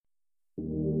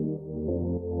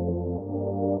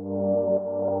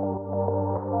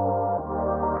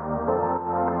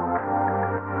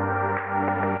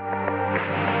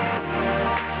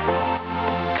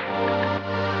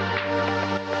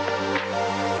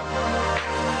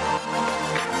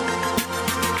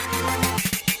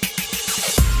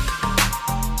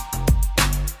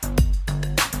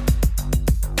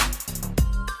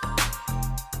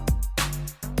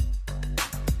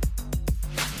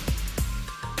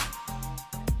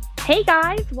Hey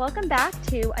guys, welcome back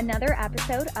to another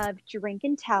episode of Drink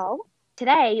and Tell.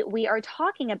 Today we are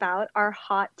talking about our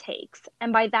hot takes,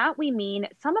 and by that we mean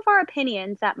some of our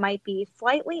opinions that might be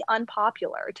slightly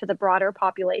unpopular to the broader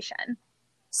population.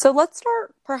 So let's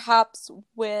start perhaps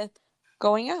with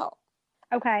going out.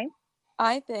 Okay,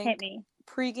 I hit think me.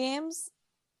 pre-games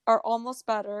are almost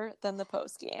better than the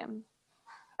post-game.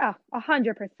 Oh,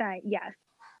 100%, yes.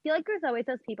 I feel like there's always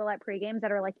those people at pre-games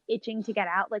that are like itching to get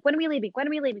out. Like, when are we leaving? When are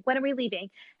we leaving? When are we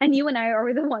leaving? And you and I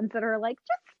are the ones that are like,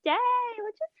 just stay.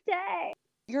 Let's just stay.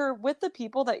 You're with the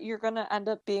people that you're going to end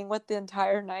up being with the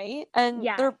entire night, and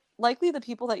Yes. they're likely the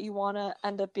people that you want to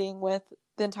end up being with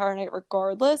the entire night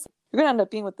regardless. You're going to end up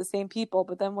being with the same people,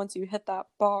 but then once you hit that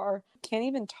bar, you can't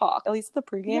even talk. At least at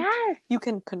the pregame, Yes. you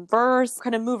can converse,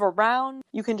 kind of move around.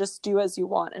 You can just do as you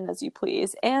want and as you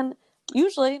please. And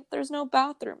usually there's no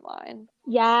bathroom line.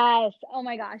 Yes. Oh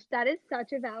my gosh, that is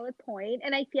such a valid point.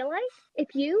 And I feel like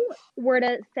if you were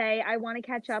to say, I want to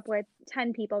catch up with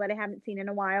 10 people that I haven't seen in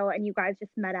a while and you guys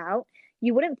just met out,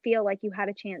 you wouldn't feel like you had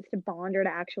a chance to bond or to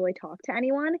actually talk to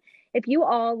anyone. If you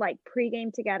all like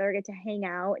pregame together, get to hang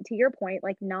out, to your point,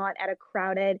 like not at a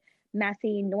crowded,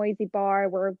 messy, noisy bar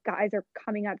where guys are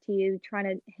coming up to you trying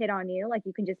to hit on you, like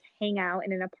you can just hang out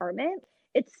in an apartment.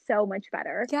 It's so much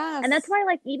better. And that's Yes. why,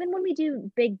 like, even when we do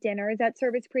big dinners at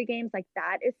service pre-games, like,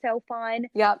 that is so fun.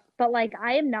 Yep. But, like,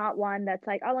 I am not one that's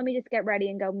like, oh, let me just get ready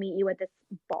and go meet you at this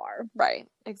bar. Right.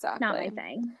 Not my Exactly.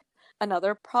 thing.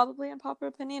 Another probably unpopular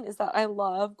opinion is that I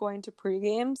love going to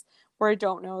pre-games where I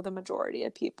don't know the majority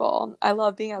of people. I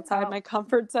love being outside Oh, my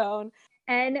comfort zone.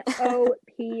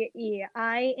 NOPE.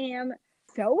 I am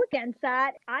so against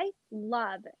that. I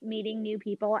love meeting new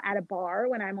people at a bar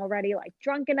when I'm already like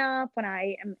drunk enough, when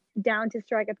I am down to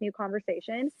strike up new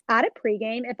conversation. At a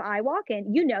pregame, if I walk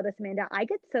in, you know this, Amanda, I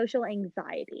get social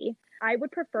anxiety. I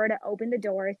would prefer to open the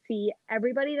door, see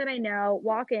everybody that I know,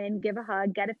 walk in, give a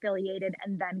hug, get affiliated,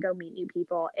 and then go meet new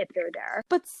people if they're there.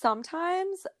 But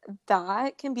sometimes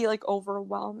that can be like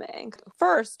overwhelming.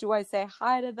 First, do I say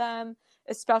hi to them?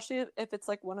 Especially if it's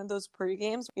like one of those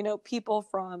pre-games, people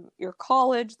from your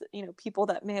college, people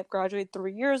that may have graduated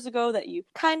 3 years ago that you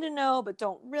kind of know but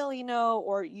don't really know,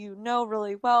 or you know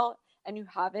really well and you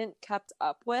haven't kept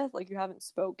up with, like you haven't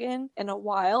spoken in a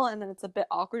while, and then it's a bit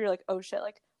awkward. You're like, oh shit,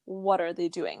 like what are they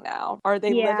doing now? Are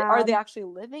Yeah. they actually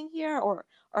living here, or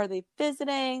are they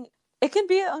visiting? It can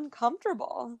be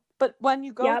uncomfortable. But when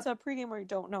you go Yep. to a pregame where you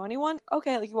don't know anyone,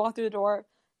 okay, like you walk through the door,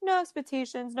 no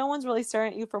expectations, no one's really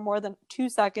staring at you for more than 2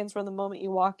 seconds from the moment you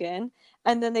walk in,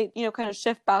 and then they, kind of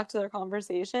shift back to their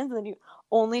conversations, and then you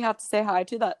only have to say hi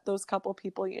to those couple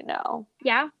people you know.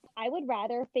 Yeah. I would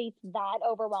rather face that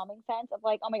overwhelming sense of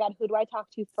like, oh my God, who do I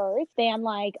talk to first? Than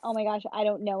like, oh my gosh, I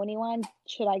don't know anyone.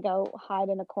 Should I go hide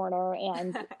in a corner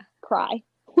and cry?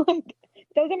 Like,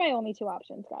 those are my only two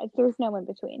options, guys. There's no in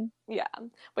between. Yeah.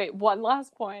 Wait, one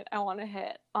last point I want to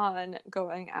hit on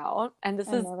going out, and this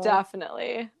I is never.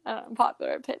 definitely an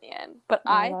unpopular opinion, but Oh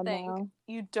my I God, think no.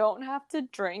 you don't have to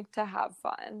drink to have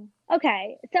fun.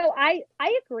 Okay, so I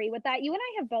agree with that. You and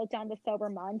I have both done the sober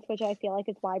months, which I feel like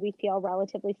is why we feel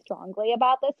relatively strongly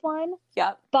about this one.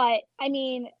 Yep. But I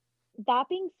mean, that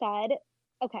being said,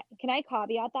 okay, can I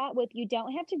caveat that with you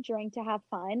don't have to drink to have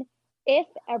fun if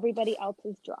everybody else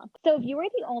is drunk. So if you were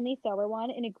the only sober one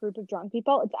in a group of drunk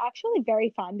people, it's actually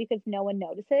very fun because no one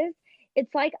notices. It's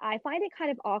like I find it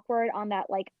kind of awkward on that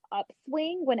like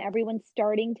upswing when everyone's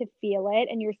starting to feel it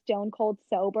and you're stone cold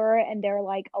sober and they're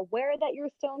like aware that you're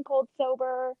stone cold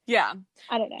sober. Yeah.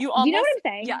 I don't know. You You know almost, what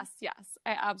I'm saying? yes, yes.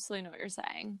 I absolutely know what you're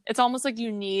saying. It's almost like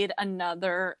you need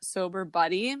another sober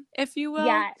buddy, if you will,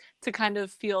 Yes. to kind of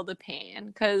feel the pain.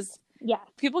 Because Yes.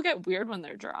 people get weird when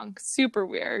they're drunk, super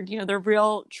weird. Their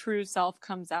real true self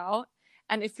comes out.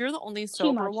 And if you're the only Too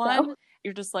sober much so. one,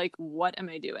 you're just like, what am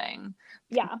I doing?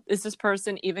 Yeah. Is this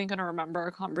person even going to remember our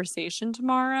conversation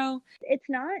tomorrow? It's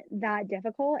not that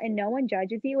difficult and no one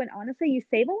judges you. And honestly, you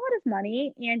save a lot of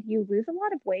money and you lose a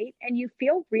lot of weight and you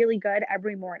feel really good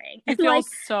every morning. You And feel like,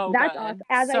 so that's awesome. good,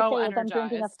 As I so say, as I'm drinking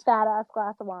a energized. fat ass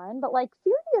glass of wine, but like,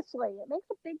 seriously, it makes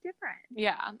a big difference.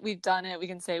 Yeah, we've done it. We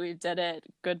can say we did it.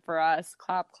 Good for us.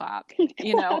 Clap, clap.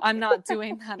 I'm Clap. not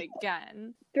doing that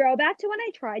again. Throwback to when I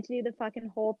tried to do the fucking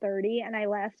whole 30 and I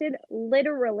lasted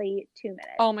literally 2 minutes.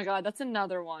 Oh my God, that's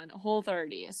another one. Whole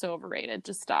 30 is so overrated.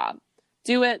 Just stop.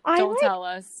 Do it. I Don't like, tell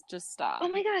us. Just stop. oh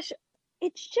my gosh,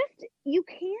 it's just, you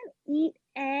can't eat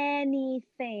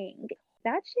anything.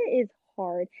 That shit is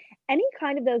hard. any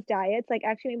kind of those diets, like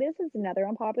actually maybe this is another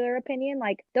unpopular opinion,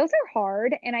 like those are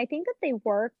hard and I think that they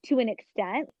work to an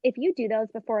extent. If you do those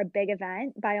before a big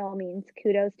event, by all means,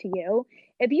 kudos to you.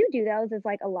 If you do those as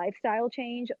like a lifestyle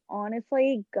change,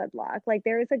 honestly, good luck. Like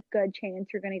there is a good chance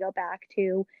you're going to go back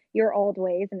to your old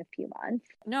ways in a few months.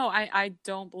 No, I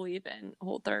don't believe in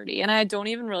Whole30, and I don't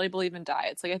even really believe in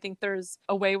diets. Like I think there's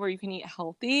a way where you can eat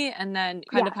healthy and then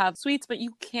kind of Yes. have sweets, but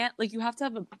you can't, like, you have to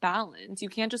have a balance. You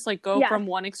can't just like go Yes. from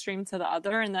one extreme to the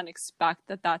other and then expect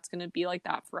that that's going to be like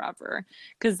that forever,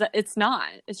 because it's not.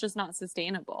 It's just not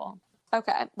sustainable.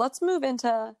 Okay, let's move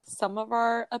into some of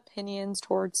our opinions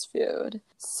towards food.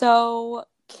 So,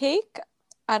 cake,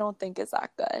 I don't think is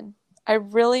that good. I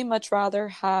really much rather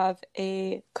have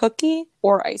a cookie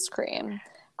or ice cream.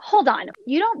 Hold on.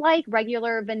 You don't like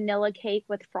regular vanilla cake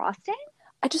with frosting?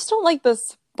 I just don't like the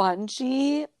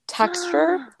spongy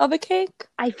texture of a cake.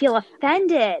 I feel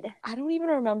offended. I don't even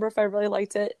remember if I really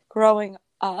liked it growing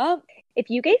up. If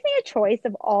you gave me a choice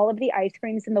of all of the ice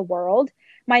creams in the world,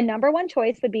 my number one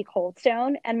choice would be Cold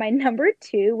Stone, and my number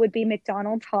two would be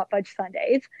McDonald's Hot Fudge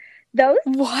Sundaes. Those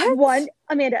What?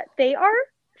 Amanda, they are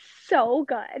so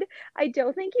good. I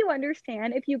don't think you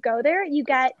understand. If you go there, you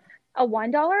get a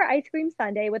 $1 ice cream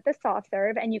sundae with the soft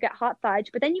serve and you get hot fudge,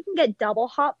 but then you can get double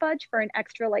hot fudge for an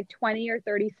extra like 20 or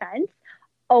 30 cents.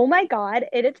 Oh my God,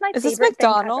 it is my Is favorite this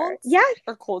McDonald's? thing ever. Yes.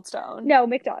 Or Cold Stone? No,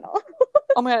 McDonald's.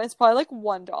 Oh my God, it's probably like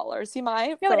 $1. See,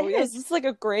 my Froyos, this is like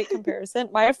a great comparison.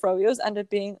 My Froyos end up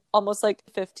being almost like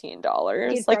 $15.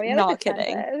 Dude, like, Froyo is not expensive.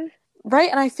 kidding.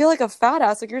 Right, and I feel like a fat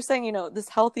ass. Like you're saying, you know, this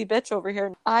healthy bitch over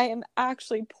here. I am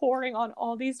actually pouring on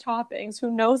all these toppings.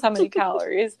 Who knows how many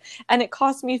calories? And it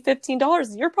cost me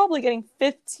 $15. You're probably getting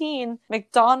 15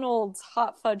 McDonald's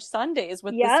hot fudge sundaes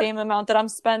with the same amount that I'm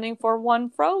spending for one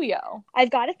Froyo.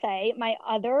 I've got to say, my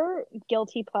other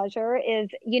guilty pleasure is,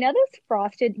 you know, those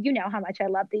frosted, you know how much I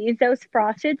love these, those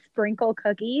frosted sprinkle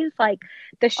cookies, like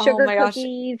the sugar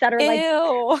cookies that are like,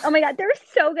 oh my God, they're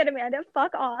so good, Amanda.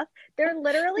 Fuck off. They're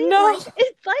literally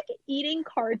it's like eating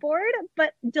cardboard,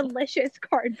 but delicious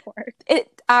cardboard.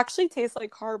 It actually tastes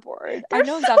like cardboard. I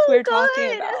know exactly what you're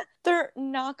talking about. They're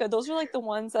not good. Those are like the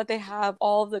ones that they have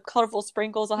all the colorful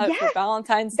sprinkles. They'll have it for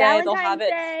Valentine's Day. They'll have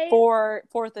it for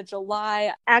 4th of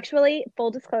July. Actually,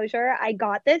 full disclosure, I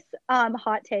got this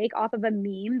hot take off of a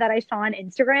meme that I saw on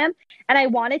Instagram, and I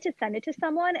wanted to send it to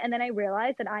someone, and then I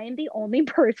realized that I am the only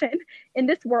person in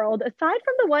this world, aside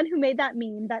from the one who made that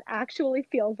meme, that actually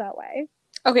feels that way.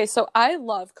 Okay, so I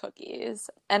love cookies,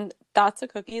 and that's a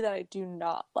cookie that I do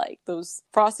not like. Those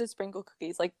frosted sprinkle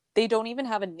cookies, like, they don't even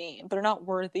have a name. They're not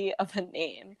worthy of a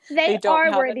name. They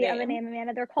are worthy of a name,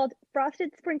 Amanda. They're called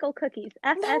Frosted Sprinkle Cookies,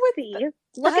 FSC.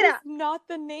 Look it up. That is not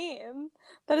the name.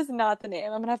 That is not the name.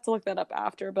 I'm going to have to look that up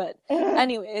after. But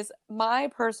anyways, my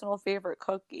personal favorite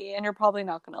cookie, and you're probably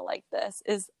not going to like this,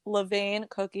 is Levain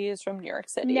cookies from New York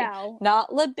City. No. Not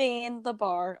Levain, the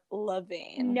bar,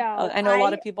 Levain. No. I know a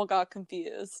lot of people got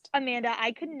confused. Amanda,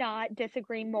 I could not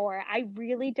disagree more. I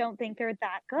really don't think they're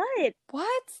that good.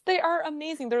 What? They are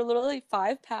amazing. They're literally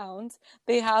 5 pounds.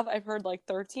 They have, I've heard, like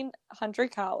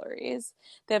 1,300 calories.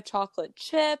 They have chocolate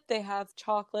chip. They have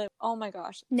chocolate. Oh my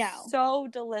gosh. No. So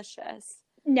delicious.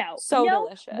 No. So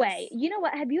delicious. Wait. You know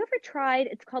what? Have you ever tried,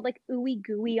 it's called like ooey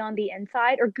gooey on the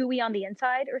inside or gooey on the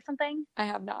inside or something? I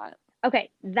have not. Okay.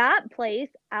 That place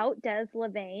outdoes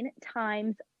Levain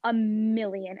times a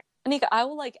million. Anika, I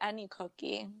will like any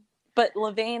cookie, but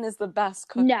Levain is the best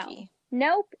cookie.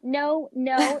 No.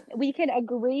 We can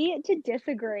agree to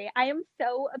disagree. I am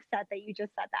so upset that you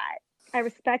just said that. I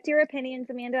respect your opinions,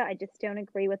 Amanda. I just don't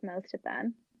agree with most of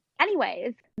them.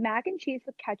 Anyways, mac and cheese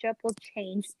with ketchup will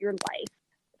change your life.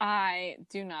 I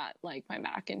do not like my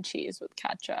mac and cheese with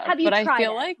ketchup. Have you tried I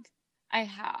feel it? like I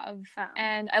have. Oh.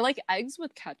 And I like eggs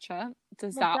with ketchup.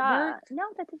 Does that work? No,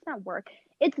 that does not work.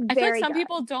 It's very I feel like some good.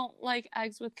 people don't like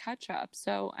eggs with ketchup.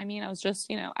 So, I mean, I was just,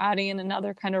 you know, adding in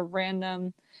another kind of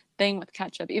random thing with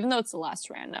ketchup, even though it's less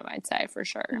random, I'd say, for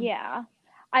sure. Yeah.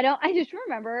 I just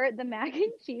remember the mac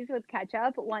and cheese with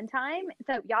ketchup one time.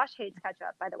 So Yash hates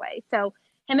ketchup, by the way. So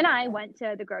him and I went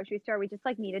to the grocery store. We just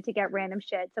like needed to get random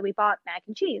shit. So we bought mac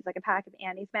and cheese, like a pack of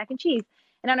Annie's mac and cheese.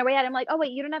 And on our way out, I'm like, oh,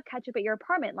 wait, you don't have ketchup at your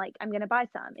apartment. Like, I'm going to buy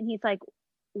some. And he's like,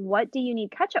 what do you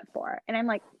need ketchup for? And I'm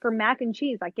like, for mac and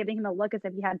cheese, like giving him a look as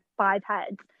if he had 5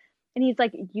 heads. And he's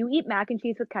like, you eat mac and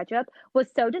cheese with ketchup? Was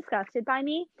so disgusted by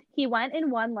me. He went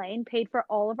in one lane, paid for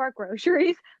all of our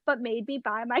groceries, but made me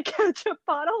buy my ketchup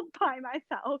bottle by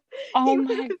myself. Oh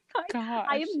my gosh.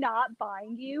 I am not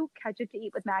buying you ketchup to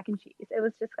eat with mac and cheese. It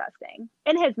was disgusting.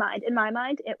 In his mind. In my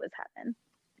mind, it was heaven.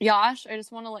 Yash, I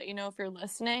just want to let you know, if you're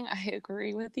listening, I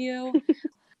agree with you.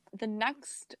 the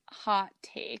next hot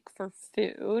take for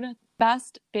food,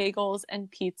 best bagels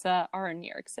and pizza are in New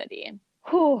York City.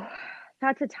 Whew,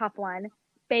 that's a tough one.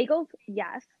 Bagels,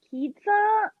 yes.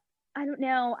 Pizza, I don't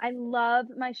know. I love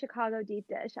my Chicago deep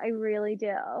dish. I really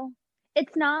do.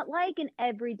 It's not like an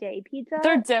everyday They're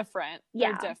pizza. different. They're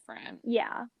Yeah, different.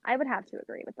 yeah, I would have to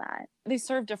agree with that. They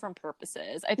serve different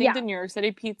purposes. I think Yeah, the New York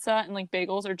City pizza and like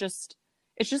bagels are just,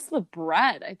 it's just the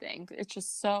bread, I think. It's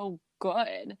just so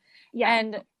good. yeah,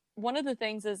 And one of the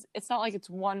things is it's not like it's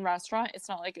one restaurant, it's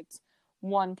not like it's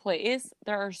one place.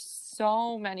 There are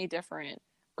so many different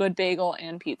good bagel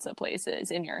and pizza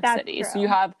places in New York that's City. So you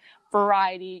true. have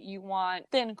variety, you want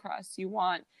thin crust, you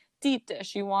want deep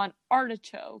dish, you want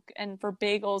artichoke, and for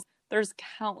bagels, there's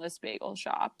countless bagel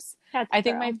shops. That's I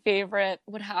think my true. favorite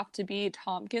would have to be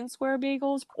Tompkins Square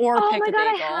bagels or Oh Pick my a God,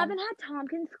 I Bagel. haven't had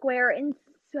Tompkins Square in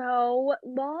so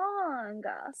long.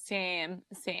 Same,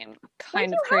 same. Why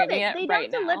Kind do of you have craving it? it They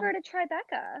right don't now. deliver to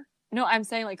Tribeca. No, I'm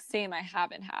saying like same, I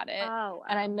haven't had it Oh,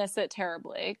 and I oh. miss it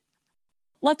terribly.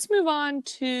 Let's move on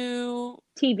to,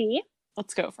 TV.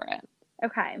 let's go for it.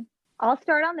 Okay. I'll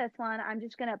start on this one. I'm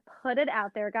just going to put it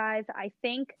out there, guys. I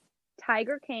think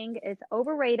Tiger King is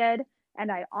overrated,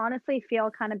 and I honestly feel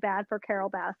kind of bad for Carol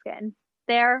Baskin.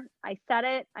 There, I said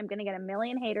it. I'm going to get a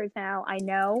million haters now. I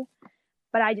know,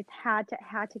 but I just had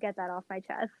to get that off my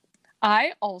chest.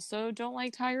 I also don't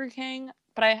like Tiger King,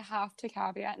 but I have to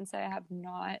caveat and say I have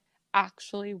not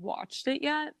actually watched it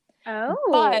yet.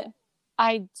 But Oh.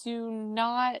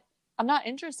 I'm not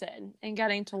interested in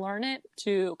getting to learn it,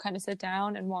 to kind of sit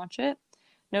down and watch it.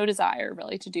 No desire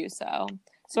really to do so.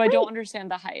 So I don't Wait. understand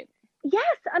the hype.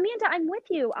 Yes, Amanda, I'm with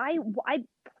you. I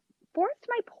forced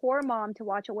my poor mom to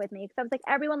watch it with me because I was like,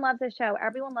 everyone loves this show.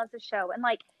 Everyone loves this show. And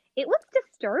like, it was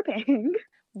disturbing.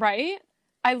 Right?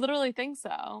 I literally think so.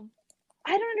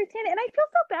 I don't understand it. And I feel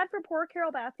so bad for poor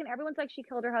Carol Baskin. Everyone's like, she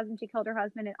killed her husband. She killed her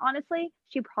husband. And honestly,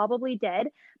 she probably did.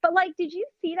 But like, did you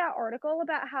see that article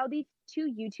about how these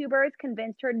two YouTubers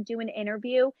convinced her to do an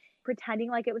interview pretending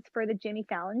like it was for the Jimmy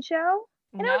Fallon show?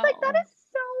 And I was like, that No. is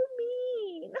so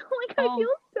mean. Like, I Oh, feel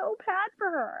so bad for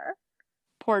her.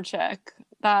 poor chick.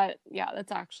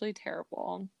 That's actually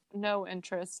terrible. No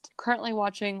interest. Currently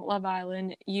watching Love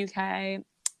Island UK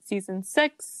season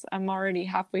 6. I'm already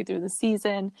halfway through the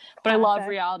season, but I love Classic.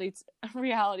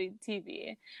 reality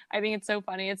TV. I think it's so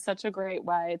funny. It's such a great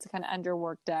way to kind of end your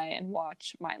work day and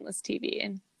watch mindless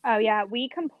TV. Oh yeah, we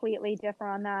completely differ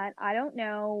on that. I don't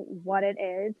know what it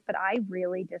is, but I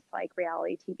really dislike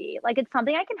reality TV. Like it's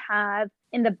something I can have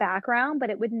in the background, but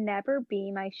it would never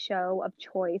be my show of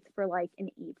choice for like an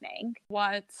evening.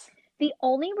 What? The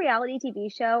only reality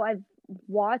TV show I've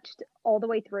watched all the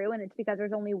way through, and it's because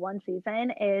there's only one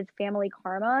season, is Family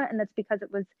Karma, and that's because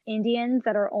it was Indians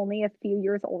that are only a few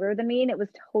years older than me, and it was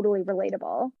totally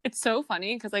relatable. It's so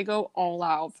funny because I go all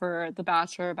out for The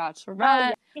Bachelor, Oh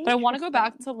Bachelorette, yeah, but I want to go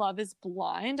back interesting. to Love is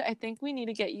Blind. I think we need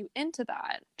to get you into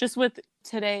that. Just with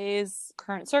today's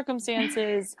current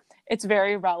circumstances, it's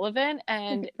very relevant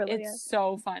and It really it's is.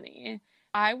 so funny.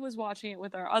 I was watching it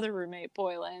with our other roommate,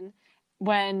 Boylan,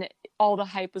 when all the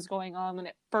hype was going on when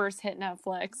it first hit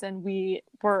Netflix, and we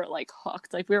were like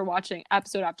hooked. Like we were watching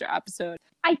episode after episode.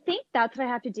 I think that's what I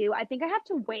have to do. I think I have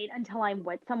to wait until I'm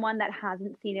with someone that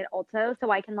hasn't seen it also so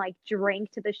I can like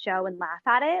drink to the show and laugh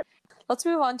at it. Let's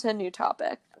move on to a new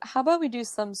topic. How about we do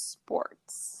some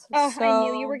sports? Oh, I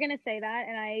knew you were So, going to say that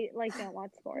and I like don't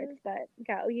watch sports, but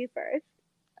go you first.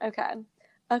 okay.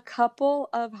 A couple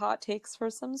of hot takes for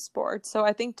some sports. So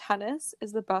I think tennis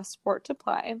is the best sport to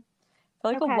play. I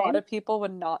feel like a Okay. lot of people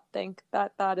would not think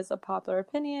that that is a popular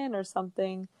opinion or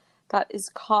something that is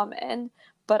common.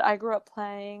 But I grew up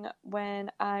playing when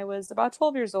I was about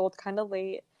 12 years old, kind of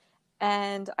late,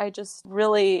 and I just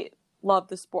really loved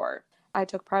the sport. I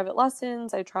took private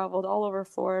lessons. I traveled all over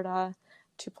Florida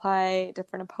to play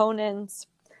different opponents.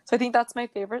 So I think that's my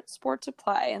favorite sport to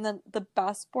play. And then the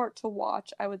best sport to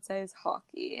watch, I would say, is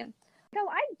hockey. So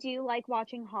I do like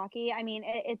watching hockey. I mean,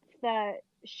 it's the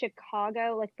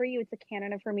Chicago, like for you, it's the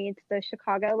Canada. For me, it's the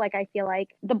Chicago. Like I feel like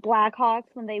the Blackhawks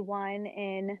when they won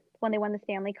the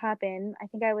Stanley Cup in, I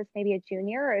think I was maybe a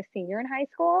junior or a senior in high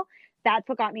school. That's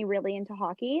what got me really into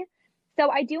hockey. So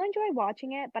I do enjoy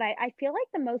watching it, but I feel like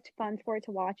the most fun sport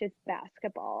to watch is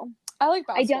basketball. I like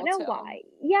I don't basketball know too. why.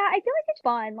 Yeah, I feel like it's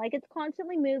fun. Like it's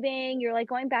constantly moving. You're like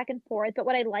going back and forth. But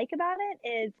what I like about it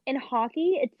is in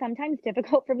hockey, it's sometimes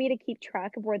difficult for me to keep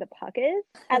track of where the puck is.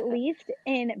 At least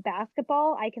in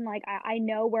basketball, I can like I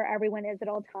know where everyone is at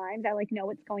all times. I like know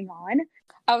what's going on.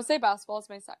 I would say basketball is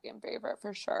my second favorite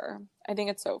for sure. I think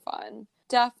it's so fun.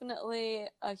 definitely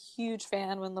a huge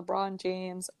fan when LeBron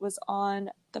James was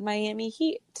on the Miami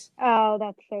Heat. Oh,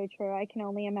 that's so true. I can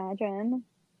only imagine.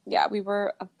 Yeah, we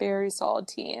were a very solid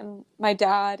team. My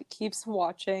dad keeps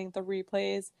watching the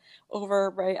replays over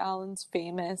Ray Allen's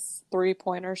famous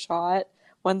three-pointer shot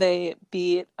when they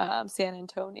beat San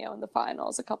Antonio in the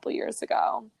finals a couple years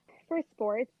ago. For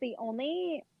sports, the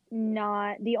only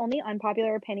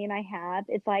unpopular opinion I have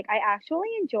is like I actually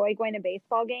enjoy going to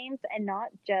baseball games and not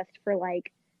just for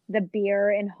like the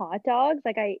beer and hot dogs.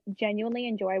 Like I genuinely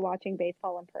enjoy watching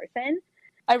baseball in person.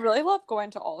 I really love going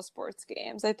to all sports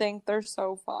games. I think they're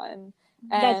so fun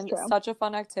That's and true. such a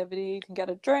fun activity. You can get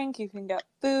a drink, you can get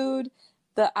food.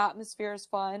 The atmosphere is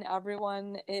fun.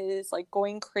 Everyone is like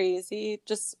going crazy.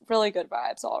 Just really good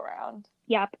vibes all around.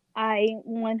 Yep, I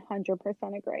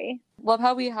 100% agree. Love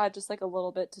how we had just like a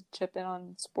little bit to chip in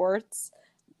on sports.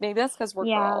 Maybe that's because we're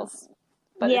Yeah. girls,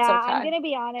 but Yeah, it's I'm okay. gonna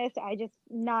be honest, I just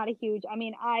not a huge I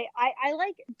mean, I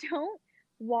like don't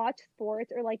watch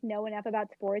sports or like know enough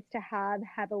about sports to have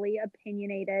heavily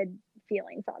opinionated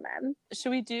feelings on them.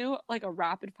 Should we do like a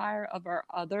rapid fire of our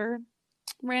other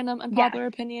random Yes. unpopular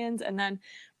opinions, and then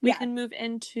we Yes. can move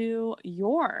into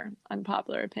your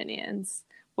unpopular opinions,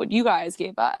 what you guys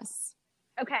gave us.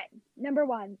 Okay. Number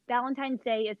one, Valentine's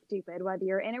Day is stupid, whether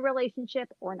you're in a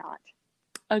relationship or not.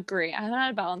 Agree. I haven't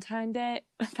had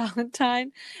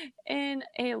Valentine in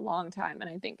a long time, and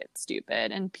I think it's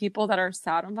stupid. And people that are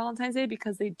sad on Valentine's Day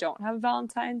because they don't have a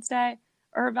Valentine's Day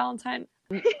or a Valentine,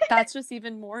 that's just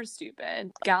even more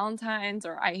stupid. Galentine's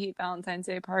or I hate Valentine's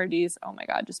Day parties. Oh my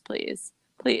God, just please.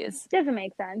 Please. Doesn't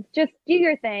make sense. Just do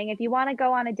your thing. If you want to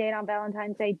go on a date on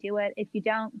Valentine's Day, do it. If you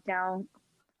don't, don't.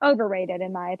 Overrated,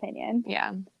 in my opinion.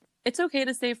 Yeah. It's okay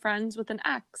to stay friends with an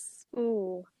ex.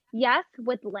 Ooh. Yes,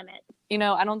 with limits. You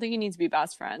know, I don't think you need to be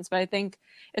best friends, but I think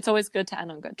it's always good to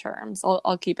end on good terms.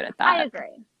 I'll keep it at that. I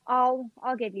agree. I'll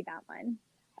give you that one.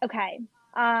 Okay.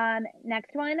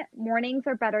 Next one, mornings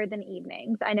are better than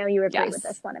evenings. I know you agree with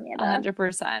this one, Amanda.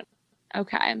 100%.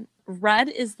 Okay. Red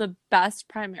is the best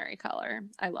primary color.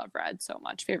 I love red so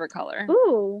much. Favorite color.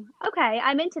 Ooh, okay.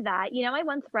 I'm into that. You know, I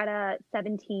once read a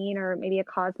 17 or maybe a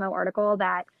Cosmo article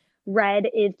that red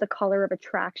is the color of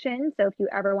attraction. So if you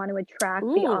ever want to attract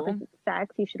the opposite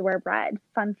sex, you should wear red.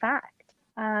 Fun fact.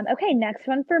 Okay, next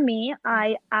one for me.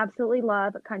 I absolutely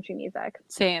love country music.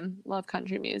 Same. Love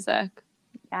country music.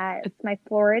 Yes, my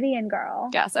Floridian girl.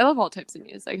 Yes, I love all types of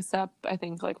music, except I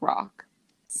think like rock.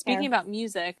 Speaking about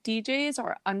music, DJs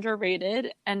are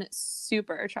underrated and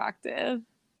super attractive.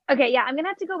 Okay, yeah, I'm gonna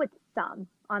have to go with some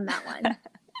on that one.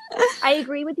 I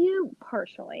agree with you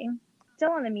partially.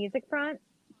 Still on the music front,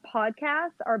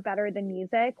 podcasts are better than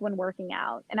music when working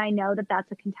out, and I know that that's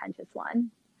a contentious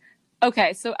one.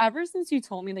 Okay, so ever since you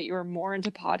told me that you were more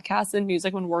into podcasts than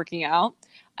music when working out,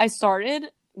 I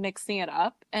started mixing it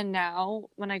up, and now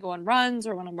when I go on runs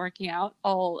or when I'm working out,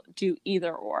 I'll do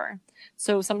either or.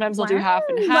 So sometimes I'll do half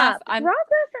and half. Progress,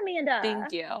 Amanda.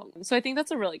 Thank you. So I think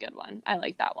that's a really good one. I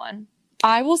like that one.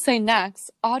 I will say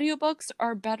next, audiobooks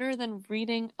are better than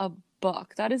reading a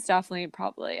book. That is definitely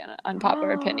probably an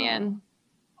unpopular opinion.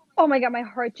 Oh my God, my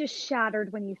heart just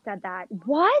shattered when you said that.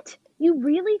 What? You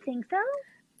really think so?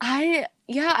 I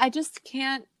just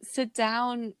can't sit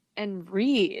down and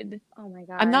read. Oh my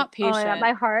God. I'm not patient. Oh my God,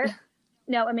 my heart.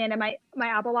 No, Amanda, my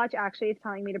Apple Watch actually is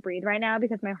telling me to breathe right now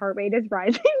because my heart rate is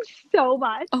rising so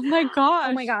much. Oh my gosh.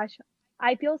 Oh my gosh.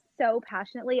 I feel so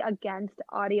passionately against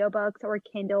audiobooks or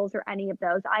Kindles or any of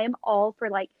those. I am all for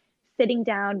like sitting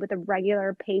down with a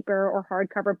regular paper or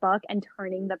hardcover book and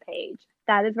turning the page.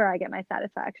 That is where I get my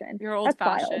satisfaction. You're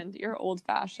old-fashioned. You're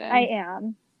old-fashioned. I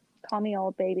am. Call me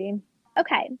old, baby.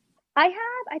 Okay. I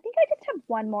think I just have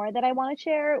one more that I want to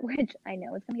share, which I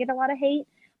know is going to get a lot of hate,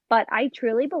 but I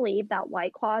truly believe that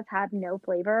White Claws have no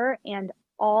flavor and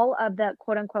all of the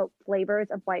quote unquote flavors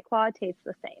of White Claw taste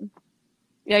the same.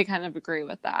 Yeah, I kind of agree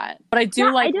with that. But I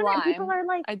do like lime. People are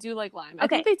like, I do like lime. Okay. I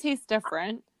think they taste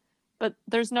different, but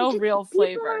there's no real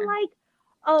flavor. People are like,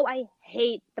 oh, I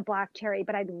hate the black cherry,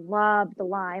 but I love the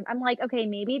lime. I'm like, okay,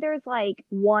 maybe there's like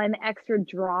one extra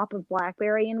drop of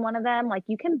blackberry in one of them. Like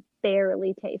you can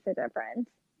barely taste the difference.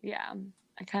 Yeah,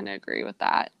 I kind of agree with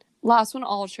that. Last one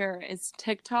I'll share is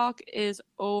TikTok is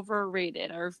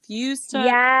overrated. I refuse to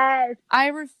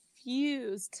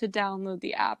download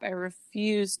the app. I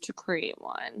refuse to create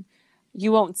one.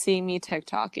 You won't see me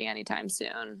TikToking anytime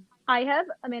soon.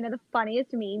 The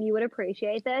funniest meme, you would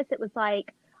appreciate this. It was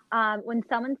like when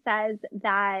someone says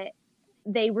that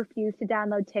they refuse to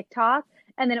download TikTok,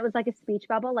 and then it was like a speech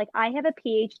bubble, like, I have a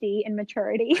PhD in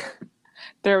maturity.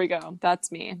 There we go.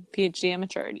 That's me. PhD in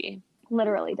maturity.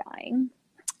 Literally dying.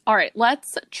 All right,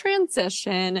 let's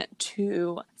transition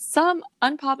to some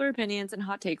unpopular opinions and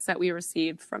hot takes that we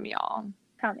received from y'all.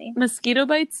 Tell me. Mosquito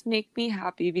bites make me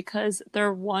happy because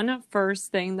they're one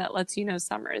first thing that lets you know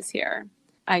summer is here.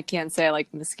 I can't say I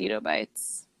like mosquito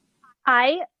bites.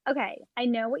 Okay, I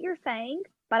know what you're saying,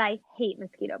 but I hate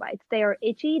mosquito bites. They are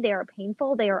itchy, they are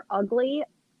painful, they are ugly.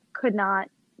 Could not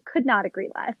agree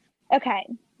less. Okay,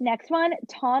 next one.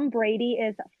 Tom Brady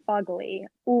is fugly.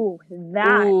 Ooh,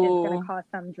 that is gonna Ooh. cause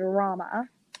some drama.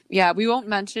 Yeah, we won't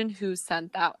mention who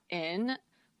sent that in,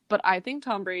 but I think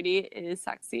Tom Brady is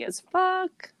sexy as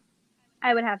fuck.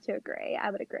 I would have to agree.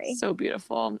 I would agree. So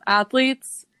beautiful.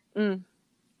 Athletes,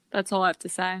 that's all I have to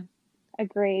say.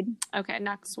 Agreed. Okay,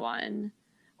 next one.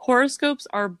 Horoscopes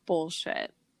are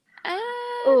bullshit.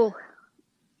 Ooh.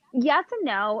 Yes and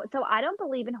no. So I don't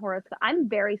believe in horoscopes. I'm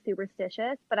very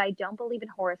superstitious, but I don't believe in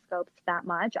horoscopes that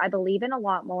much. I believe in a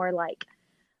lot more like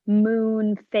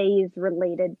moon phase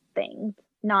related things,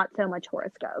 not so much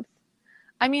horoscopes.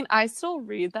 I mean, I still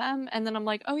read them and then I'm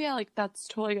like, oh yeah, like that's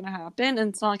totally gonna happen. And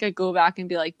it's not like I go back and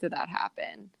be like, did that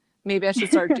happen? Maybe I should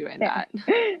start doing Fair.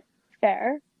 that.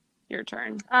 Fair. Your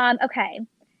turn. Okay.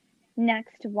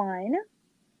 Next one.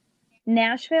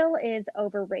 Nashville is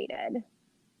overrated.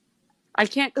 I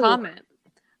can't Ooh. comment.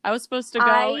 I was supposed to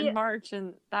go in March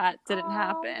and that didn't Oh.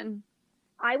 happen.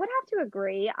 I would have to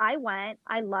agree. I went.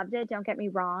 I loved it. Don't get me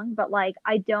wrong, but like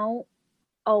I don't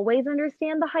always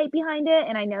understand the hype behind it.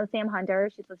 And I know Sam Hunter,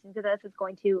 she's listening to this, is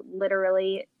going to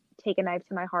literally take a knife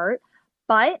to my heart.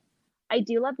 But I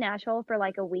do love Nashville for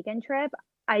like a weekend trip.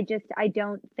 I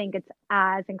don't think it's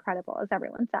as incredible as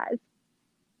everyone says.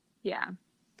 Yeah.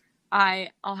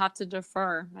 I'll have to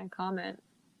defer my comment.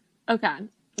 Okay,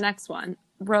 next one.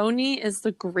 Roni is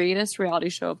the greatest reality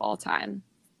show of all time.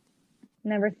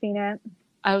 Never seen it.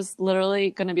 I was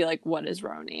literally going to be like, what is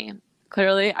Roni?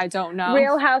 Clearly, I don't know.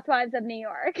 Real Housewives of New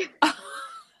York.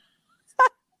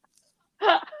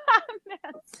 I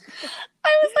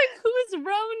was like, who is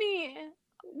Roni?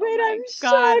 Wait, Oh my I'm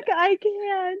God. shook. I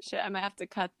can't. Shit, I might have to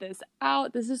cut this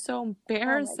out. This is so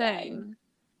embarrassing.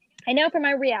 I know, for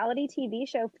my reality TV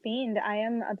show Fiend, I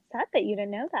am upset that you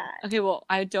didn't know that. Okay, well,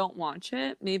 I don't watch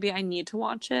it. Maybe I need to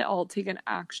watch it. I'll take an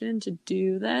action to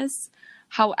do this.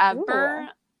 However,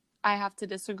 I have to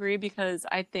disagree because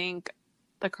I think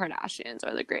the Kardashians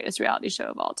are the greatest reality show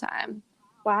of all time.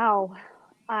 Wow.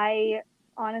 I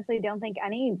honestly don't think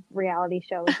any reality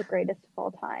show is the greatest of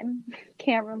all time.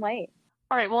 Can't relate.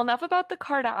 All right, well, enough about the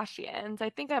Kardashians. I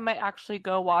think I might actually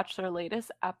go watch their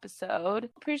latest episode.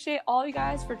 Appreciate all you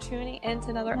guys for tuning in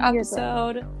to another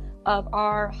episode of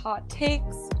our hot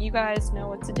takes. You guys know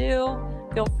what to do.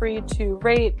 Feel free to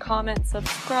rate, comment,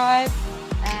 subscribe,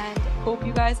 and hope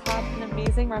you guys have an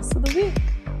amazing rest of the week.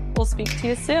 We'll speak to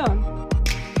you soon.